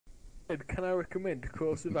Can I recommend a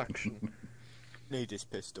course of action? Need this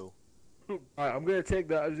pistol. Alright, I'm gonna take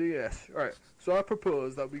that as a yes. Right, so I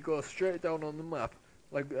propose that we go straight down on the map,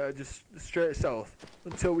 like just straight south,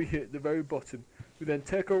 until we hit the very bottom. We then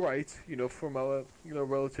take a right, from our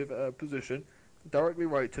relative position, directly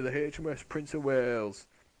right to the HMS Prince of Wales.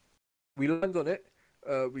 We land on it,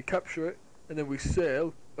 we capture it, and then we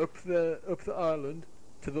sail up the island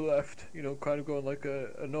to the left. Kind of going like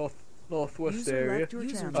a northwest area to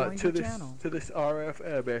this RAF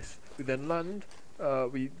airbase. We then land.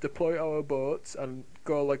 We deploy our boats and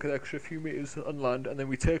go like an extra few meters on land, and then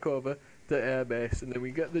we take over the airbase, and then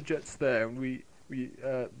we get the jets there, and we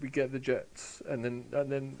get the jets, and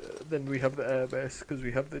then we have the airbase because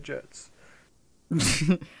we have the jets.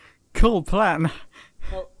 Cool plan.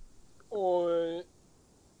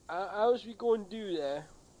 How's we going to do that?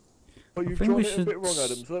 Well, you've drawn it a bit wrong,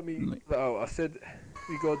 Adam. So let me get that out. I said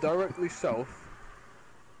we go directly south.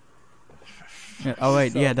 Yeah, oh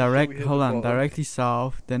wait, south, yeah, hold on, bottom. directly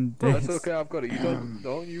south, then this. That's okay, I've got it.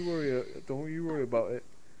 Don't you worry about it.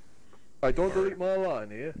 I don't delete my line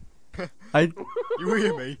here. You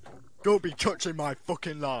hear me? Don't be touching my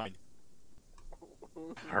fucking line.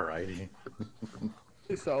 Alrighty.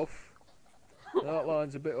 South. That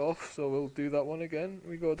line's a bit off, so we'll do that one again.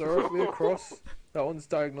 We go directly across. That one's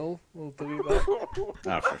diagonal. We'll delete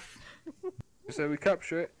that. So we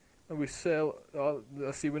capture it, and we sail.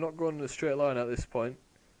 See, we're not going in a straight line at this point.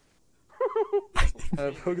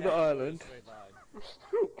 I've hugged the island.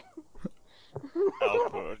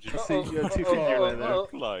 See, you're too far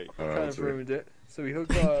there. Kind of ruined it. So we hug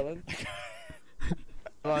the island.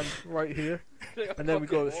 Land right here, and then we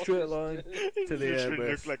go a straight line to the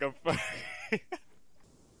airbase. Look like I'm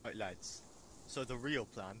Right, lads. So the real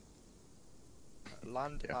plan: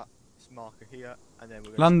 land at this marker here, and then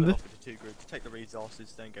we're going to split off into two groups. Take the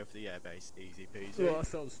resources, then go for the airbase. Easy peasy. Oh, that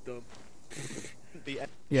sounds dumb. Should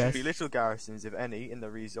be little garrisons, if any, in the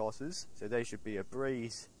resources. So they should be a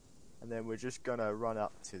breeze, and then we're just gonna run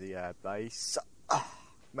up to the airbase.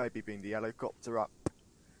 Maybe bring the helicopter up.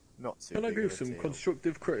 Not too. Can I give some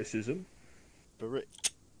constructive criticism? But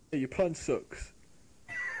yeah, your plan sucks.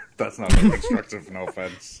 That's not constructive, no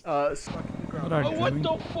offense. Smacking the ground. Oh, what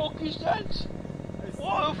the fuck is that?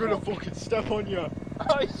 I'm gonna fucking step on you.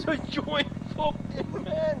 I saw joint fucking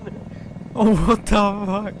man. Oh, what the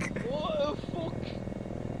fuck? What the fuck?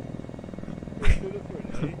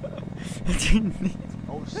 I didn't need.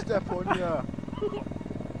 I'll step on you.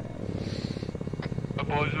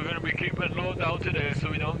 Boys, we're going to be keeping low down today so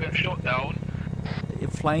we don't get shot down.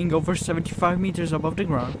 Flying over 75 meters above the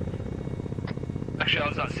ground. Actually, I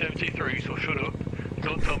was at 73, so shut up.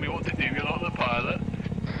 Don't tell me what to do, you're not the pilot.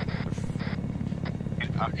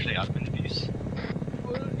 Actually, admin abuse.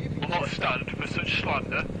 Will not stand for such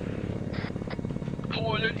slander.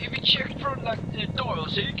 Pilot, if you check from like the dial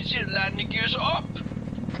so you can see the landing gears up.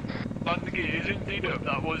 Landing gear is indeed up,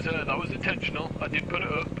 that was intentional, I did put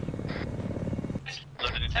it up.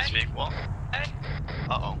 Loaded into this vehicle, what?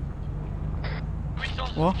 Uh-oh.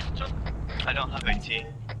 What? I don't have AT.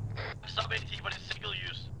 It's not AT, but it's single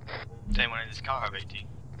use. Does anyone in this car have AT?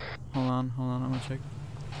 Hold on, I'm gonna check.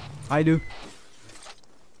 I do.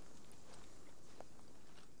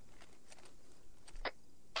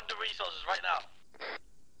 The resources right now.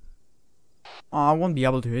 Oh, I won't be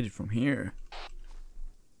able to hit it from here.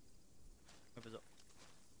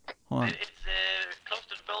 Hold on. It's close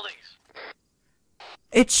to the buildings.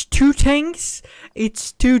 It's two tanks?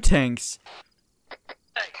 It's two tanks.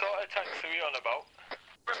 What sort of tanks are we on about?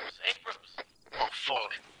 Rooms, 8 rooms. Oh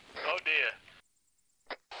fuck. Oh dear.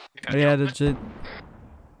 Yeah, that's it. I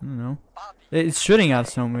don't know. It's shooting at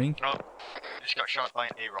something. Oh, just got shot by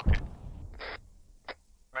an A rocket.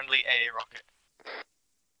 Friendly A rocket.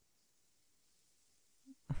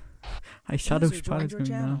 I shadow spotted him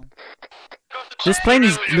now. This plane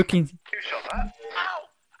is looking. Who shot that? Ow!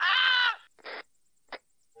 Ah!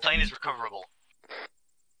 Plane is recoverable.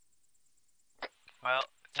 Well,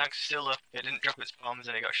 tank's still up. It didn't drop its bombs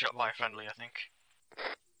and it got shot by a friendly, I think.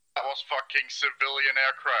 That was fucking civilian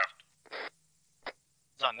aircraft.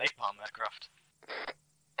 Is that napalm aircraft?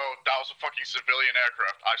 Oh, that was a fucking civilian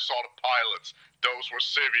aircraft. I saw the pilots. Those were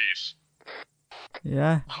civvies.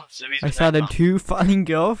 Yeah. Oh, civvies I with saw them napalm. too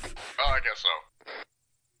falling off. Oh, I guess so.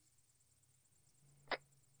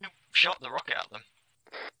 Who shot the rocket at them?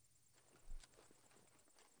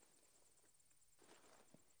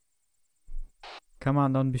 Come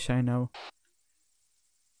on, don't be shy now.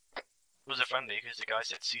 It was a friendly because the guy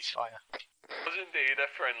said ceasefire. Was indeed a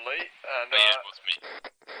friendly, and yeah, it was me.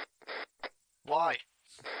 Why?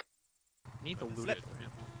 Need to loot it.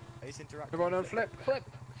 Ace interact. Everyone on flip. Flip,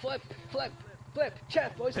 flip, flip. flip,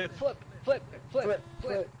 chat boys, flip, flip, flip, flip, flip,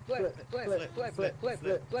 flip, flip, flip, flip,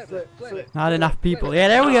 flip, flip. Not enough people. Yeah,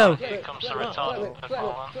 there we go. Here comes the retarded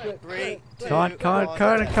fallen. 3, 2,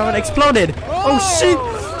 Come on, exploded. Oh shit.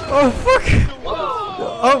 Oh fuck.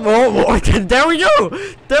 Oh, there we go.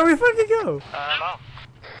 There we fucking go. How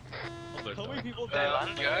many people they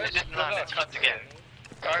land? It didn't land, it's flipped again.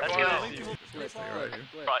 Let's go.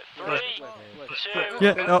 Right, 3, 2,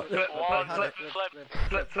 Yeah, no. 1, flip, flip,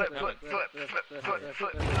 flip, flip, flip,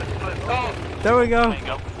 flip. There we go. There you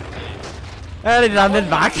go. And it landed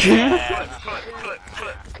back.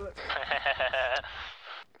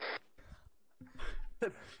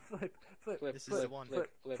 This is the one.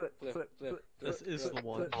 This is the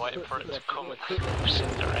one. Waiting for it to come in the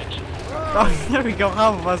opposite direction. Oh, there we go.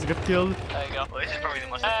 Half of us got killed. There you go. Well, this is probably the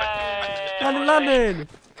most effective. And it landed.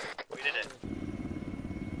 We did it.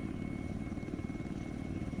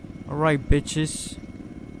 Alright, bitches.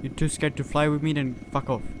 You're too scared to fly with me, then fuck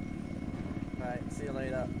off. Right, see you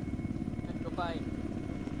later. Goodbye.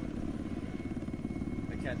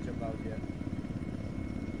 I can't jump out yet.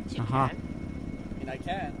 Aha. I mean, I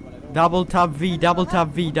can, but I don't. Double tap V, double tap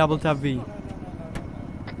V, double tap V.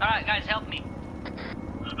 Alright, guys, help me.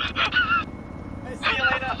 Hey, see you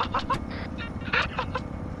later.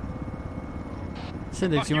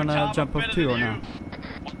 Sidix, you wanna jump off too or not?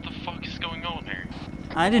 What the fuck is going on here?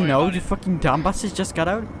 I didn't know, the fucking dumbasses just got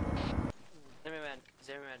out. Zimmerman,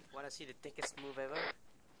 wanna see the thickest move ever?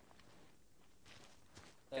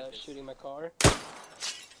 Shooting my car.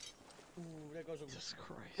 Ooh, there goes a... Jesus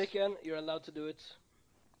Christ. Dickon, you're allowed to do it.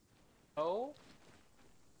 Oh?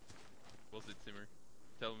 Was it Zimmer?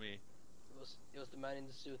 Tell me. It was the man in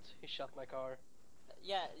the suit. He shot my car.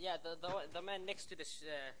 Yeah, the man next to this,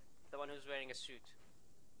 the one who's wearing a suit.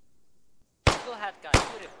 Full hat guy,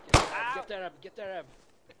 shoot him. Get there, Ab. Get there, Ab.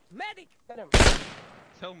 Medic! Get him.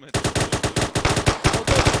 Tell me. Don't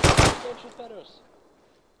shoot feathers.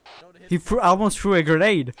 Don't hit He almost threw a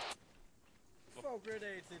grenade. throw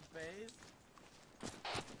grenades in base.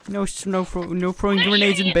 No throwing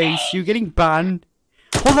grenades in base. You're getting banned.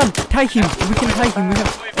 Hold on, tie him. We can tie him.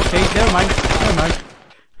 Okay, never mind. Never mind.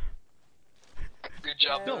 Good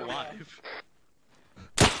job. Still alive.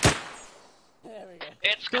 There we go.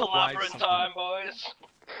 It's Still alive collaborate somehow. time, boys.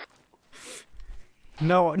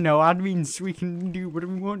 No, that means we can do what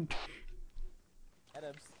we want.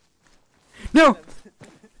 Adams. No! Adams.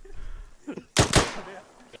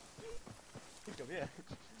 Come here.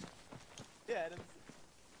 Yeah, Adams.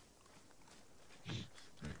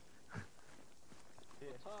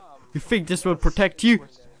 You think this will protect you? Get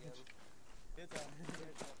down.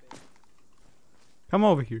 Come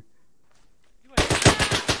over here.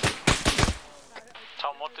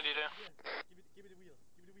 Tom, what did you do? Give me the wheel.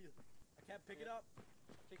 Give me the wheel. I can't pick it up.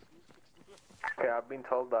 Yeah, I've been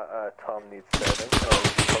told that Tom needs serving, so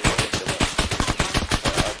he's probably into that.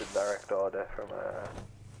 As a direct order from What's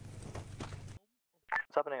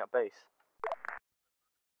happening at base?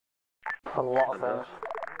 a lot of things. There were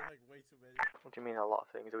like way too many. What do you mean a lot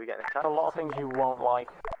of things? Are we getting attacked? A lot of things you won't like.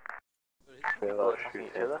 People attacking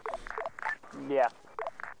each other? Yeah.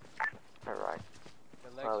 Alright.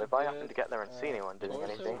 Well, if I happen to get there and see anyone doing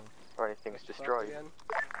anything, or anything's destroyed,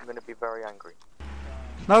 I'm gonna be very angry.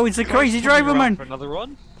 No, it's a crazy driver, man. For another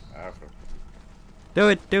run? Do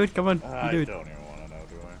it, come on. I You do it. don't even want to know,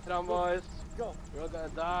 do I? Come on, boys. Go. You're all gonna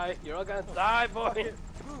die. You're all gonna die, boy.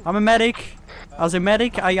 I'm a medic. As a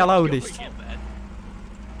medic, I allow this.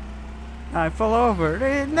 I fall over.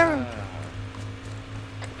 No.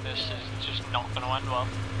 This is just not gonna end well.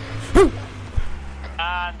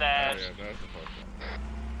 And there's... Yeah, that's the first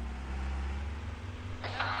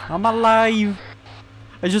one. I'm alive.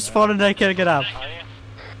 I just thought that I can't get up. Are you?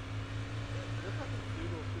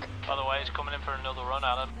 By the way, he's coming in for another run,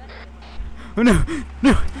 Adam. Oh no,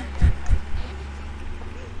 no.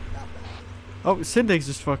 Oh, Syndex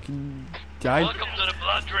just fucking died. Welcome to the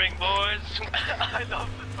blood ring, boys. I love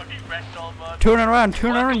the fucking rectal blood. Turn around,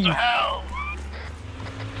 turn Welcome around. to You. hell.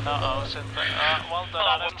 Uh-oh, Synthex. Well done,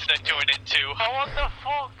 Adam. What did I turn into? Oh, what the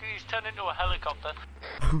fuck? He's turned into a helicopter.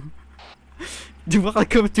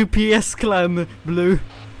 Welcome to PS Clan, Blue.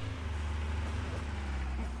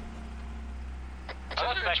 I'm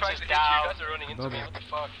not even Synthex trying is to hit you. You down. guys are running into me. What the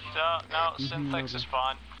fuck? No, Synthex is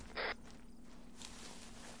fine.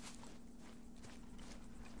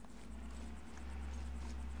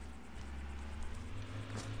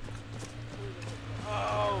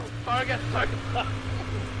 Oh, target.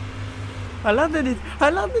 I landed it. I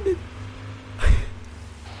landed it.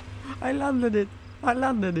 I landed it. I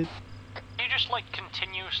landed it. You just like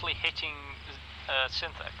continuously hitting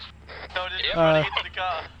Synthex. No, did running into the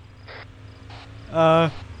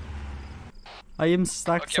car? I am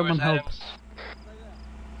stuck. Okay, Someone where's help. Adams?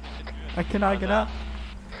 I cannot get up.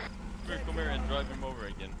 Come here and drive him over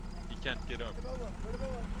again. He can't get up.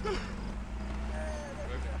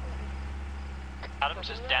 Adams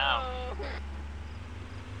is down.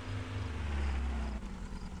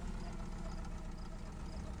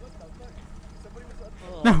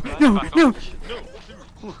 No, no, no.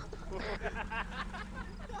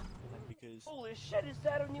 Because Holy shit, is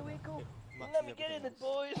that a new eagle? Let me get in it,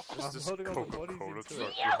 boys. I'm holding on the bodies into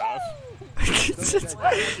it.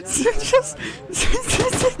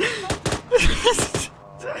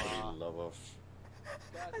 love of.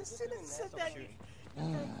 I shouldn't have said that.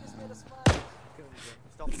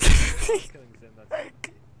 Stop killing Zim, that's